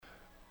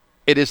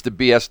It is the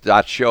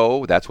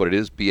BS.show. That's what it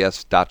is,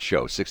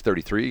 BS.show,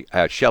 633.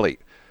 Shelley,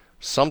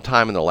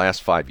 sometime in the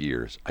last 5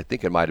 years, I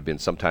think it might have been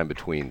sometime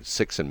between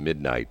 6 and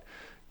midnight.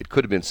 It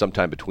could have been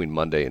sometime between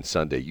Monday and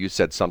Sunday. You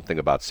said something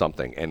about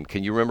something. And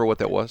can you remember what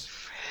that was?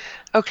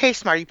 Okay,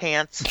 smarty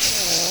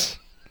pants.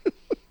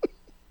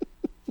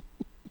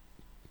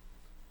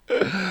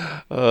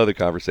 Oh, the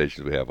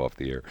conversations we have off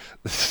the air.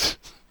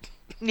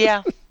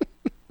 Yeah.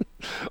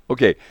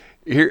 Okay,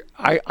 here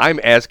I'm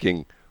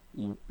asking,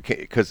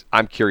 because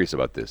I'm curious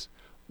about this.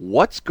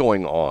 What's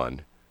going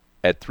on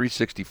at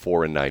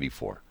 364 and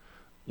 94?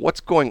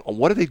 What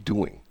are they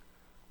doing?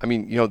 I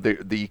mean,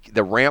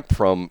 the ramp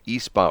from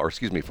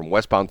from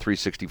westbound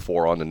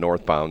 364 on the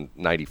northbound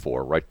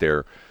 94, right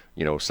there,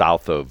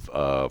 south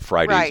of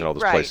Fridays and all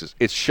those places.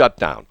 It's shut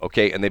down,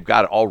 okay? And they've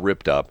got it all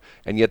ripped up,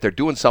 and yet they're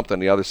doing something on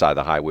the other side of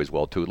the highway as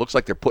well, too. It looks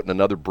like they're putting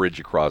another bridge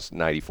across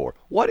 94.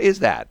 What is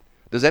that?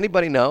 Does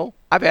anybody know?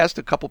 I've asked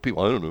a couple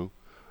people. I don't know.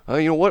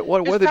 What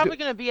are There's they probably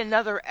going to be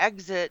another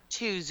exit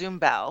to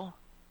Zumbel.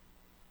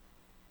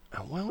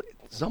 Well,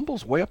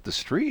 Zumbel's way up the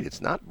street.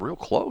 It's not real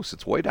close.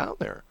 It's way down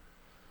there.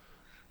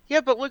 Yeah,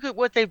 but look at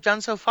what they've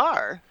done so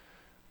far.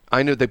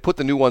 I know they put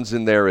the new ones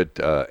in there at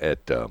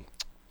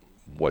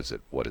what is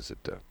it?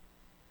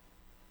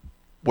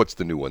 What's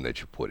the new one they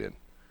should put in?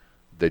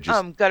 They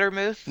just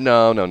Guttermouth.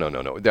 No.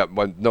 That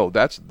one, no.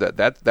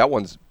 That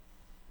one's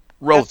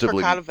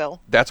relatively. That's for Cotterville.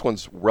 That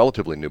one's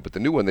relatively new, but the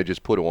new one they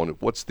just put on.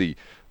 What's the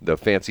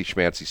fancy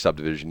schmancy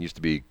subdivision? Used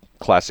to be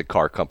Classic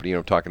Car Company. You know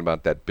what I'm talking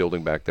about? That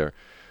building back there.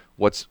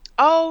 What's?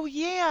 Oh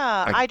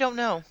yeah, I don't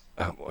know.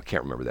 I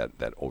can't remember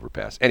that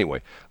overpass.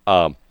 Anyway,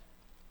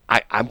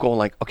 I'm going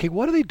like, okay,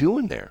 what are they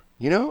doing there?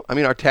 I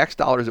mean, our tax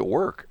dollars at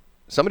work.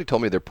 Somebody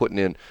told me they're putting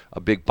in a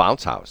big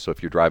bounce house. So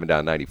if you're driving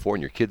down 94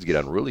 and your kids get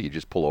unruly, you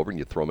just pull over and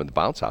you throw them in the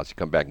bounce house. You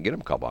come back and get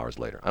them a couple hours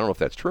later. I don't know if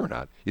that's true or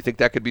not. You think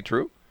that could be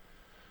true?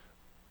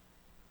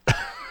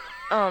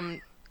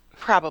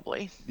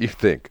 Probably. You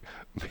think?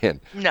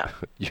 Man, no.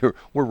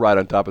 We're right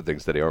on top of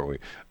things today, aren't we?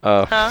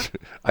 Right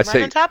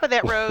on top of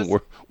that, Rose.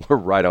 We're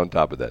right on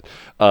top of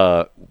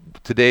that.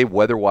 Today,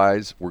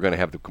 weather-wise, we're going to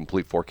have the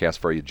complete forecast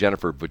for you.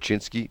 Jennifer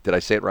Wojcinski, did I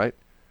say it right?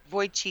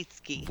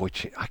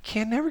 Wojcicki. I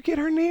can't never get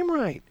her name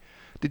right.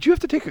 Did you have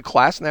to take a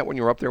class in that when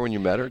you were up there when you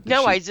met her?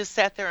 No, I just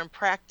sat there and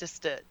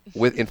practiced it.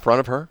 In front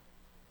of her?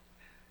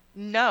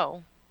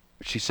 No.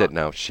 She said,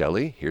 now,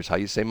 Shelley, here's how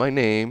you say my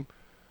name.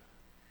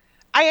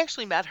 I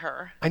actually met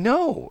her. I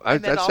know. I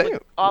met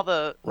all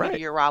the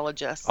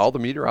meteorologists. All the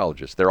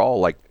meteorologists. They're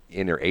all like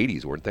in their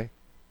 80s, weren't they?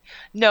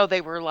 No,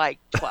 they were like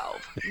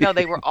 12. No,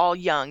 they were all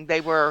young. They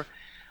were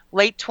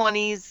late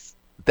 20s,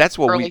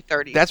 early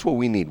 30s. That's what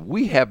we need.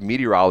 We have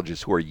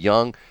meteorologists who are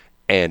young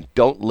and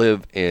don't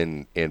live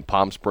in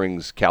Palm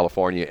Springs,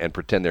 California, and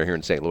pretend they're here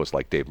in St. Louis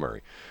like Dave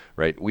Murray,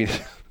 right?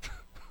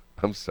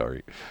 I'm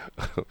sorry.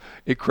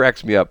 It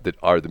cracks me up that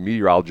the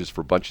meteorologist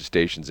for a bunch of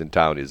stations in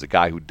town is a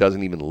guy who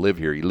doesn't even live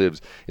here. He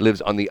lives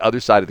on the other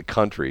side of the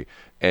country,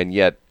 and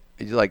yet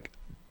he's like,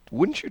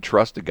 wouldn't you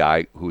trust a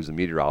guy who's a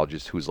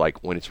meteorologist who's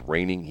like, when it's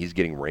raining, he's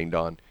getting rained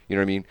on? You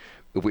know what I mean?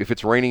 If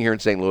it's raining here in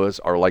St. Louis,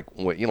 or like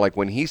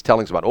when he's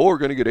telling us about, we're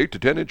going to get 8 to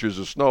 10 inches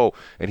of snow,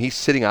 and he's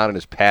sitting out on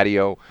his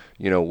patio,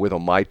 with a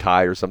Mai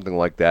Tai or something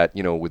like that,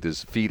 with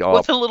his feet up.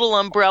 With a little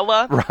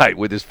umbrella. Right,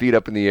 with his feet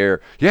up in the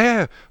air.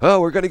 Yeah,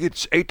 we're going to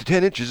get 8 to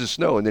 10 inches of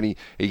snow. And then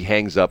he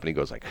hangs up and he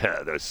goes like,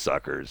 those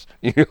suckers.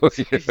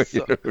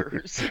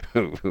 Suckers.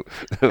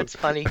 That's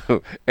funny.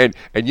 And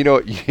you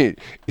know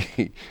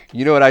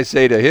what I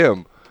say to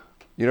him?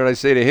 You know what I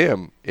say to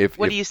him?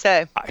 What do you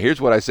say?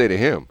 Here's what I say to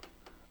him.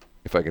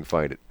 If I can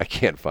find it. I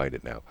can't find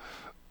it now.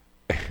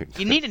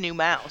 You need a new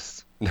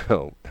mouse.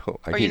 No.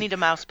 You need a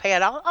mouse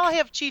pad. I'll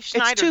have Chief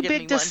Schneider. It's too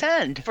big to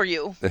send for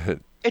you.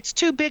 It's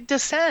too big to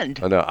send.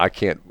 Oh, no, I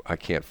can't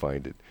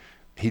find it.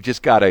 He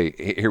just got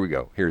here we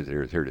go. Here it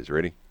is.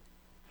 Ready?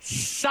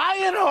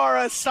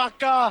 Sayonara,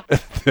 sucker.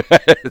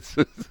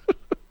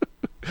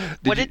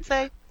 What did it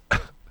say?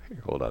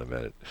 Hold on a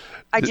minute.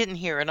 I didn't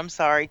hear it. I'm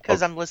sorry,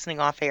 because I'm listening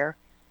off air.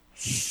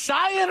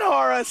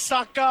 Sayonara,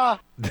 sucker.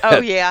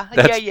 Yeah.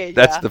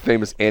 That's the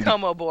famous Andy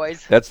Como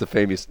boys. That's the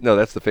famous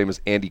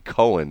Andy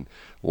Cohen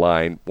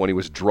line when he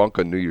was drunk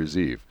on New Year's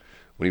Eve.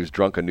 When he was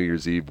drunk on New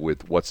Year's Eve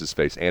with what's his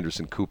face,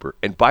 Anderson Cooper.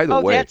 And by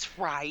the way, that's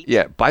right.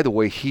 Yeah, by the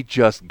way, he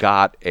just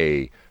got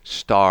a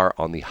star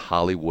on the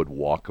Hollywood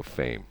Walk of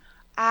Fame.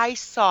 I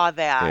saw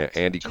that.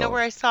 Yeah, Andy Cohen. Do you know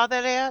where I saw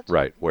that at?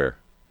 Right, where?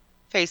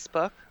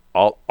 Facebook.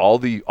 All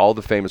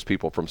the famous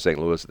people from St.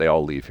 Louis, they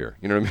all leave here.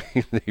 You know what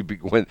I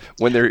mean?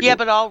 when they're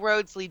but all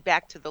roads lead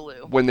back to the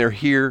Lou. When they're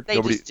here,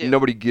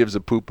 nobody gives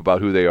a poop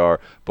about who they are.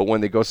 But when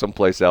they go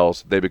someplace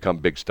else, they become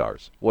big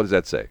stars. What does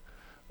that say?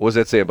 What does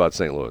that say about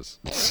St.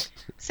 Louis?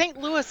 St.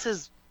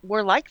 Louis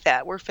we're like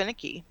that. We're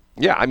finicky.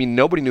 Yeah, I mean,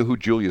 nobody knew who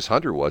Julius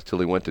Hunter was till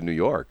he went to New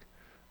York.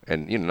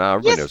 And now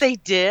everybody knows. Yes, they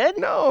did.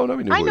 No,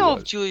 nobody knew who he was. I know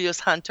of Julius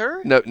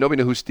Hunter. No,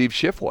 nobody knew who Steve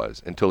Schiff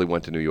was until he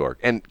went to New York.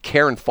 And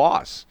Karen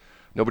Foss.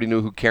 Nobody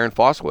knew who Karen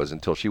Foss was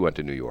until she went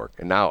to New York.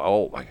 And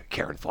now,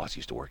 Karen Foss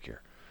used to work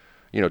here.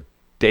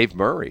 Dave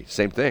Murray,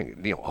 same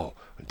thing.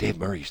 Dave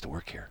Murray used to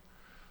work here.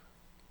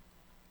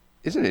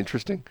 Isn't it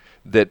interesting?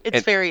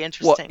 It's very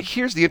interesting. Well,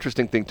 here's the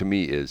interesting thing to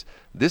me is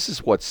this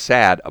is what's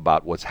sad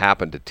about what's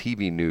happened to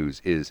TV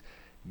news is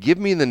give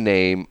me the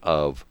name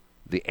of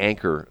the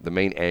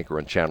main anchor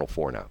on Channel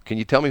 4 now. Can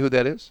you tell me who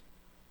that is?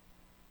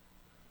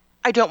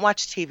 I don't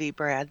watch TV,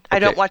 Brad. Okay. I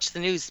don't watch the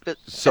news,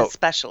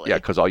 especially. Yeah,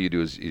 because all you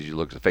do is you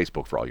look at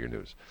Facebook for all your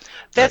news.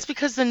 That's right?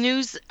 Because the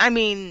news,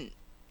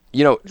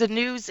 the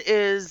news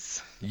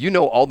is... You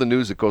know all the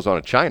news that goes on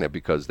in China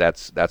because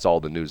that's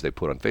all the news they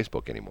put on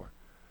Facebook anymore.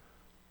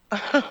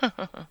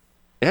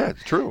 Yeah,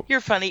 it's true.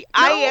 You're funny.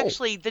 No.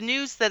 The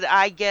news that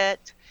I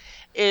get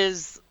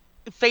is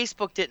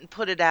Facebook didn't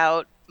put it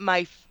out.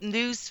 My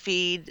news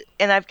feed,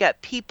 and I've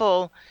got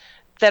people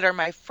that are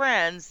my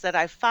friends that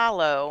I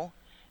follow,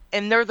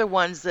 and they're the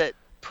ones that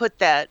put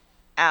that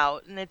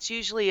out. And it's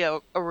usually a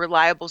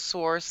reliable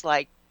source,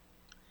 like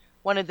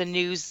one of the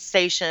news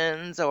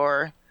stations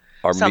or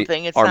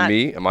something.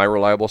 Am I a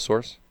reliable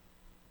source?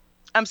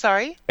 I'm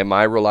sorry? Am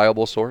I a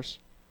reliable source?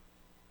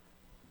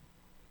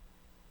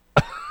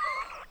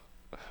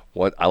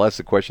 What? I'll ask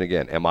the question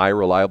again. Am I a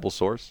reliable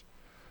source?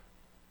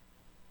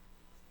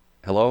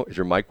 Hello? Is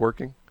your mic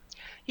working?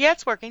 Yeah,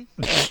 it's working.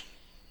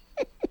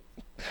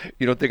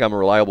 You don't think I'm a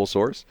reliable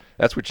source?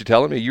 That's what you're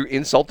telling me? You're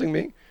insulting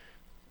me?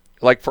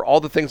 Like, for all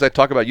the things I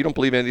talk about, you don't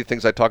believe any of the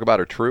things I talk about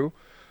are true?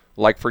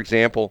 Like, for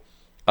example,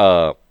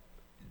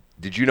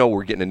 did you know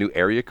we're getting a new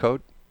area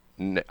code?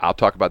 I'll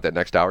talk about that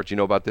next hour. Do you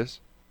know about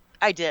this?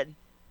 I did.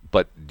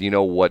 But do you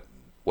know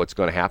what's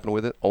going to happen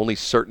with it? Only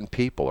certain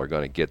people are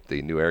going to get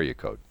the new area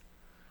code.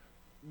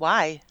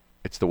 Why?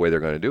 It's the way they're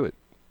going to do it.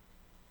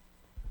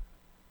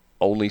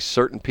 Only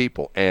certain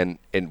people. And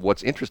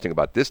what's interesting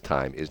about this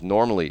time is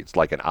normally it's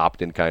like an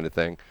opt-in kind of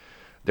thing.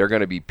 They're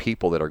going to be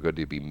people that are going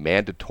to be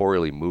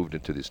mandatorily moved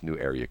into this new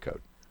area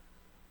code.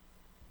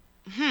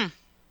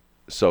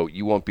 So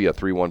you won't be a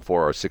 314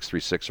 or a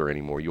 636 or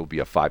anymore. You'll be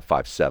a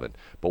 557.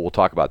 But we'll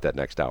talk about that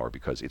next hour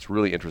because it's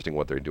really interesting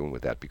what they're doing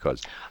with that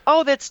because...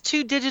 Oh, that's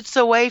 2 digits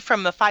away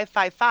from the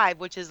 555,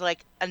 which is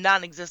like a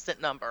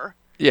non-existent number.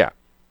 Yeah.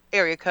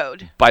 Area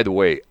code. By the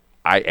way,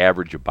 I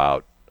average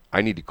about...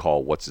 I need to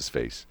call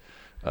what's-his-face?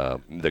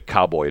 The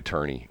cowboy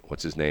attorney.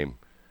 What's his name?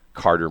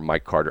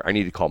 Mike Carter. I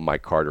need to call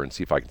Mike Carter and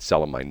see if I can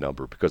sell him my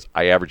number because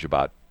I average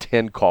about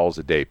 10 calls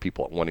a day,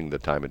 people wanting the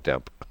time and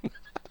temp.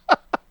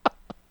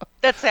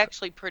 That's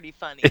actually pretty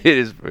funny. It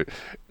is.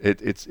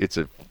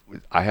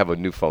 I have a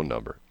new phone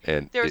number,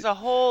 and there's a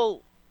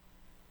whole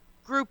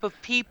group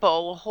of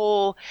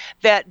people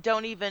that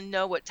don't even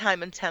know what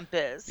time and temp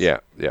is. Yeah.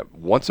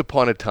 Once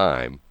upon a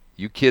time,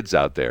 you kids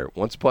out there,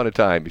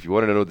 if you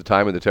wanted to know the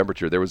time and the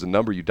temperature, there was a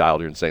number you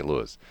dialed here in St.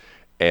 Louis,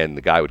 and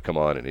the guy would come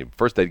on, and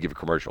first they'd give a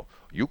commercial.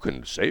 You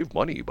can save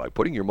money by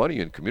putting your money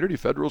in Community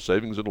Federal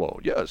Savings and Loan.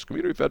 Yes,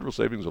 Community Federal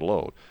Savings and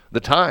Loan. The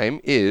time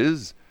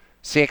is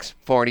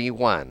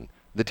 6:41.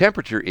 The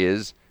temperature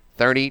is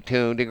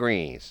 32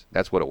 degrees.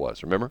 That's what it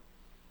was, remember?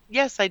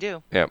 Yes, I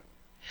do. Yeah.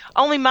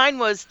 Only mine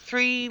was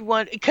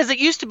 3-1, because it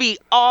used to be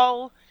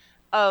all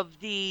of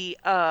the...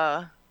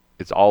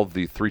 It's all of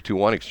the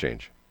 321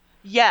 exchange.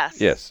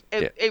 Yes. Yes.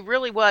 It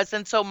really was.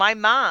 And so my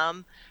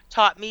mom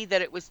taught me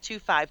that it was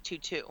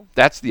 2522.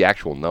 That's the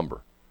actual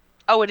number.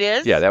 Oh, it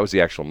is? Yeah, that was the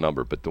actual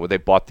number. But when they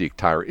bought the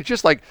entire, it's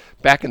just like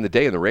back in the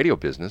day in the radio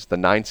business, the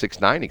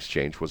 969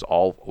 exchange was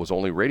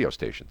only radio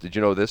stations. Did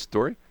you know this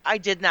story? I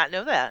did not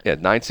know that. Yeah,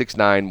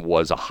 969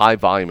 was a high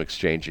volume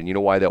exchange, and you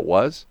know why that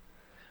was?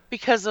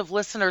 Because of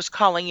listeners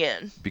calling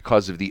in.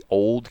 Because of the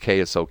old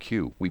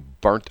KSOQ. We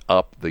burnt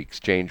up the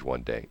exchange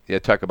one day. They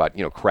talk about,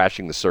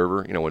 crashing the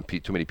server, when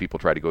too many people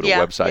tried to go to a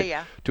website.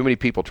 Yeah. Too many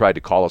people tried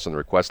to call us on the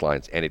request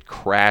lines, and it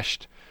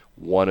crashed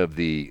one of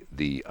the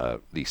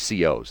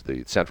COs,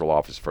 the central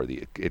office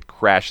it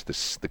crashed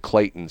the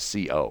Clayton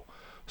CO.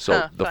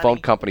 So the phone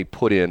company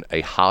put in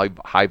a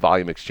high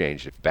volume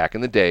exchange. Back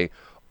in the day,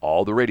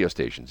 all the radio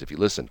stations, if you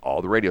listen,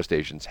 all the radio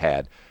stations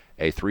had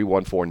a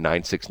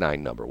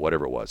 314-969 number,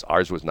 whatever it was.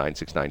 Ours was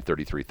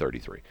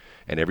 969-3333.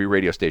 And every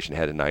radio station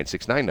had a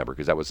 969 number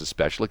because that was a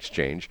special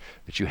exchange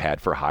that you had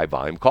for high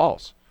volume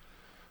calls.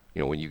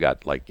 When you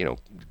got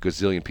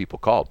gazillion people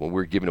called. When we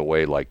were giving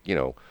away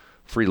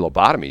free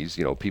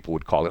lobotomies, people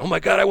would call in, oh my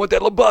God, I want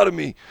that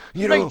lobotomy.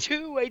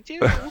 I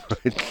do.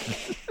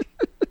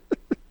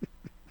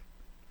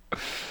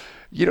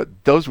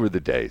 Those were the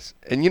days.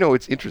 And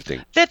it's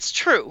interesting. That's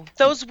true.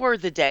 Those were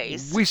the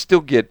days. I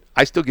still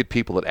get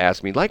people that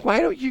ask me, why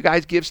don't you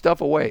guys give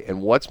stuff away?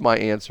 And what's my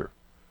answer?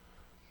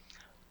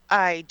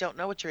 I don't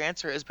know what your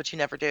answer is, but you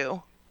never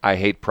do. I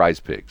hate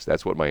prize pigs.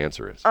 That's what my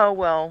answer is. Oh,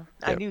 well,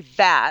 yeah. I knew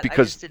that.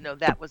 Because I just didn't know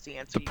that was the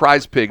answer. The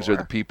prize pigs are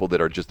the people that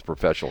are just the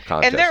professional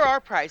contestants. And there are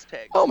prize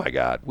pigs. Oh my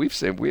God. We've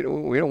seen we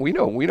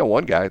know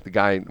one guy, the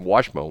guy in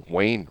Washmo,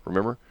 Wayne,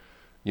 remember?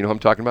 You know who I'm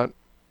talking about?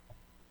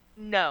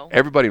 No.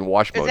 Everybody in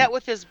Washmo. Is that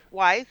with his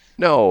wife?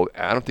 No,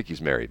 I don't think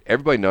he's married.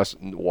 Everybody knows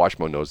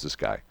Washmo knows this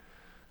guy.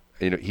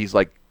 He's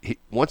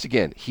once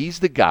again, he's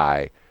the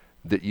guy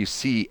that you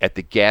see at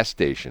the gas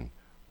station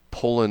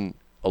pulling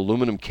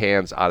aluminum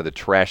cans out of the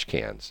trash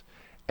cans,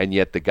 and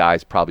yet the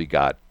guy's probably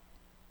got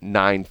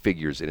nine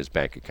figures in his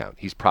bank account.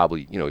 He's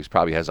probably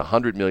has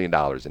 $100 million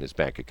in his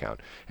bank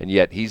account, and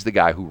yet he's the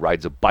guy who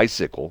rides a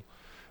bicycle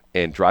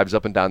and drives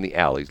up and down the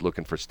alleys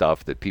looking for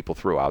stuff that people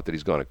throw out that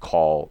he's going to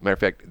call. Matter of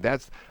fact,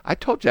 I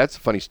told you that's a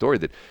funny story,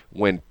 that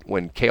when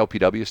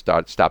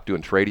KLPW stopped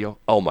doing Tradio,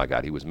 oh my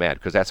God, he was mad,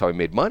 because that's how he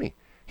made money.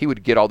 He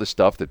would get all this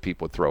stuff that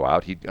people would throw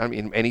out.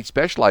 And he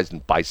specialized in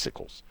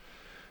bicycles.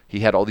 He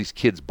had all these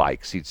kids'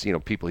 bikes.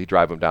 He'd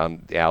drive them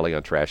down the alley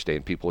on trash day,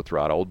 and people would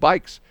throw out old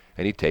bikes.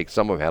 And he'd take,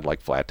 some of them had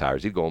like flat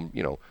tires. He'd go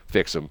and,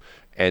 fix them.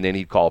 And then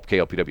he'd call up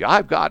KLPW.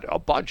 I've got a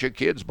bunch of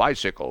kids'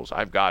 bicycles.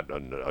 I've got a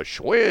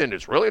Schwinn.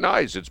 It's really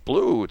nice. It's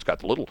blue. It's got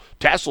the little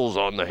tassels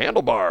on the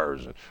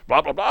handlebars.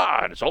 Blah, blah,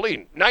 blah. And it's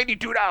only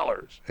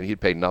 $92. And he'd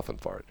pay nothing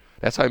for it.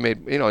 That's how he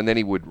made, and then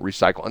he would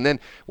recycle. And then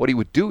what he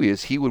would do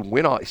is he would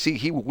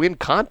win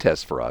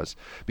contests for us,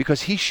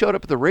 because he showed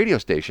up at the radio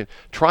station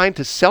trying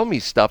to sell me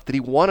stuff that he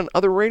won on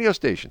other radio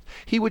stations.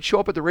 He would show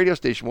up at the radio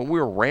station when we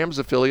were a Rams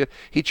affiliate.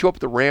 He'd show up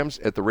at the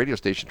radio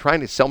station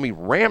trying to sell me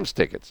Rams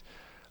tickets.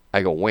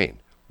 I go,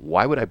 Wayne,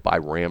 why would I buy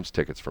Rams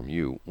tickets from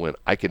you when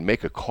I could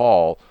make a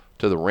call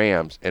to the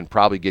Rams and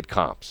probably get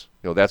comps?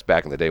 That's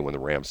back in the day when the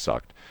Rams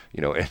sucked,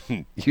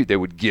 and they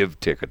would give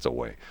tickets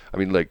away. I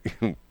mean, like,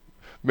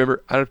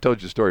 remember, I've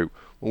told you the story,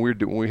 when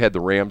we had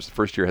the Rams, the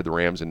first year I had the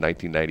Rams in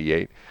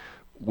 1998,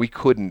 we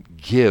couldn't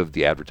give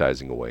the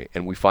advertising away.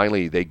 And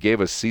they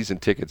gave us season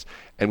tickets,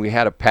 and we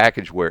had a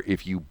package where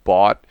if you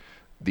bought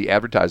the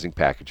advertising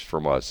package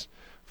from us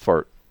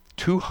for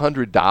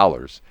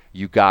 $200,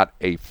 you got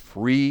a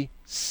free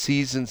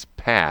season's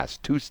pass,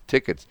 two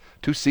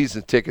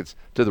season tickets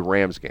to the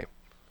Rams game.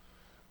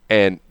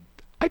 And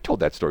I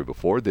told that story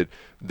before, that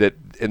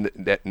in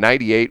that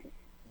 98,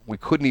 we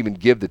couldn't even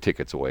give the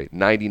tickets away.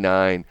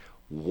 99,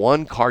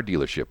 one car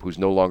dealership who's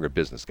no longer in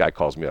business, guy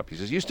calls me up. He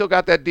says, "You still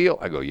got that deal?"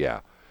 I go, "Yeah."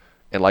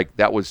 And like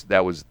that was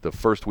the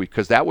first week,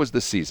 because that was the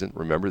season.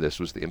 Remember, this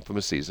was the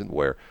infamous season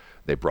where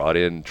they brought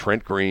in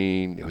Trent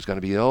Green. It was going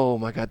to be, oh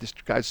my God, this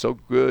guy's so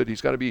good.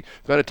 He's going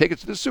to take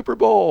us to the Super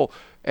Bowl.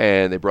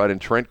 And they brought in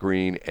Trent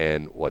Green,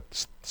 and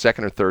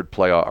second or third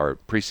playoff or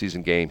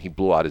preseason game, he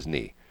blew out his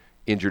knee,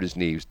 injured his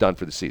knee. He was done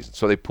for the season.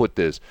 So they put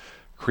this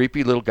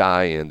creepy little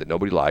guy in that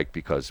nobody liked,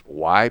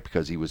 why?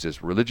 Because he was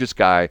this religious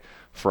guy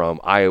from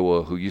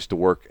Iowa who used to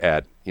work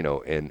at,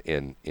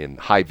 in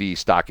Hy-Vee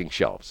stocking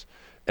shelves.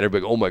 And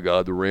everybody, oh my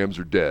God, the Rams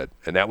are dead.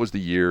 And that was the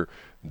year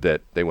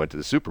that they went to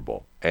the Super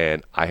Bowl.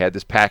 And I had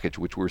this package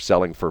which we were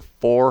selling for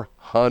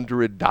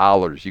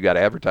 $400. You got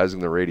advertising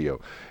on the radio,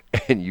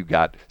 and you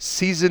got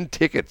season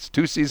tickets,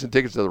 2 season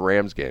tickets to the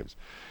Rams games.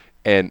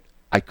 And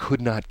I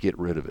could not get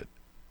rid of it.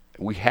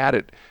 We had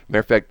it. Matter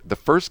of fact, the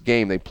first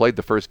game, they played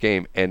the first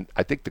game, and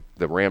I think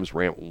the Rams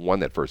won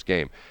that first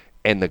game.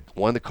 And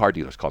one of the car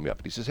dealers called me up,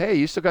 and he says, "Hey,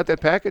 you still got that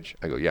package?"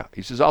 I go, "Yeah."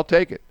 He says, "I'll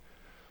take it."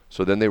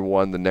 So then they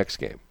won the next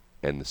game,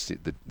 and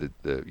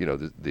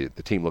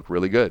the team looked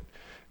really good.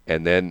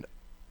 And then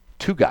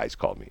 2 guys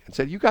called me and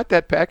said, "You got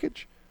that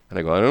package?" And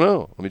I go, "I don't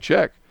know. Let me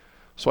check."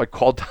 So I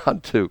called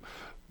down to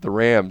the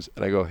Rams,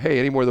 and I go, "Hey,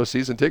 any more of those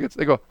season tickets?"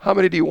 They go, "How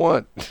many do you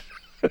want?"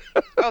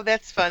 Oh,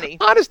 that's funny.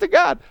 Honest to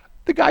God.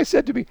 The guy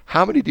said to me,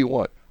 "How many do you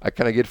want?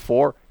 Can I get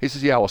 4?" He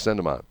says, "Yeah, I'll send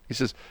them out." He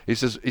says,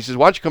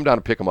 "Why don't you come down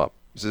and pick them up?"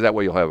 He says, "That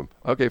way you'll have them."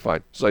 Okay,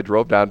 fine. So I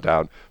drove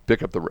downtown,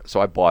 picked up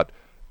so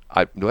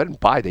I didn't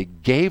buy, they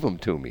gave them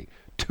to me.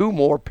 2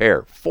 more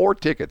pair, 4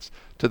 tickets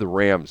to the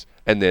Rams.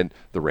 And then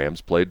the Rams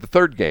played the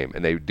third game,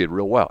 and they did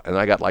real well. And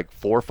I got like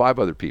 4 or 5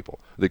 other people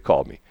that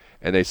called me.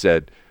 And they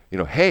said,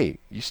 "Hey,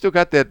 you still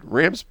got that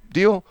Rams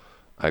deal?"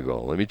 I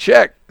go, "Let me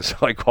check." So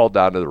I called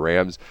down to the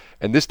Rams,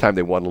 and this time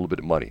they won a little bit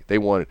of money. They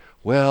wanted,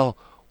 "Well,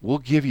 we'll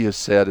give you a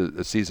set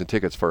of season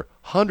tickets for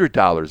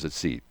 $100 a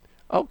seat."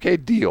 Okay,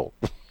 deal.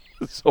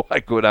 So I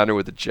go down there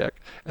with a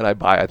check, and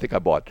I think I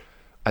bought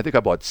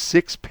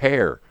 6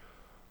 pair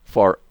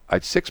I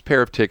had 6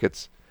 pair of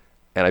tickets,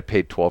 and I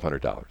paid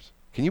 $1,200.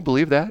 Can you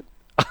believe that?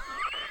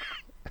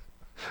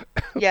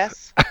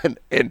 Yes.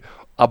 And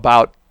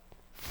about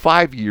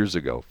 5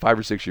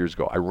 or 6 years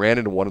ago, I ran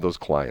into one of those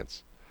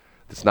clients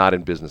that's not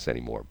in business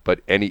anymore.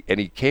 And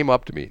he came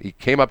up to me. He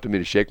came up to me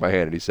to shake my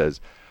hand, and he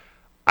says,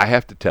 "I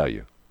have to tell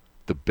you,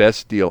 the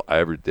best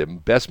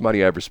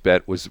money I ever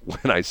spent was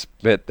when I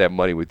spent that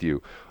money with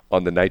you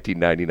on the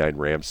 1999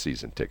 Rams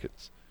season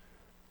tickets."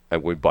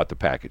 And we bought the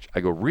package. I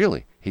go,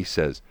 "Really?" He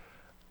says,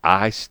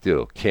 "I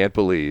still can't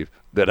believe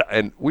that."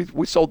 And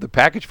we sold the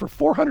package for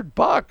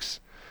 $400.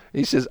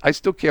 He says, "I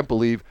still can't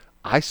believe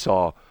I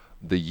saw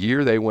the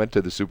year they went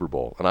to the Super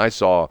Bowl, and I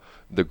saw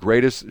the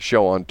greatest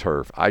show on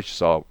turf. I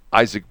saw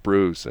Isaac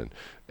Bruce and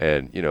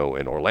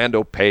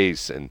Orlando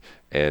Pace and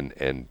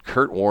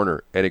Kurt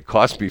Warner, and it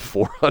cost me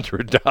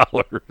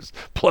 $400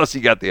 plus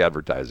he got the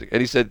advertising."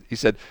 And he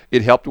said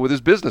it helped with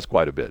his business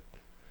quite a bit.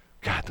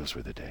 God, those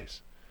were the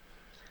days.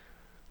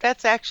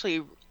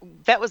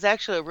 That was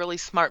actually a really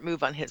smart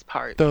move on his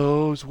part.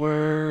 Those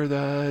were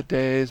the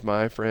days,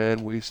 my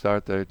friend. We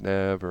start the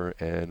never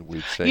end.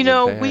 We'd sing.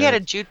 We had a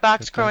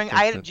jukebox growing.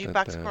 I had a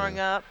jukebox growing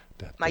up.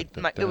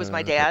 It was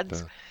my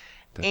dad's,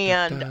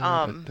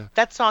 And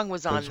that song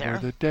was on Those there. were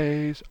the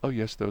days. Oh,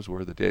 yes, those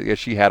were the days. Yeah,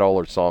 she had all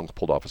her songs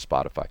pulled off of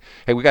Spotify.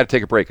 Hey, we got to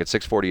take a break at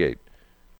 6:48.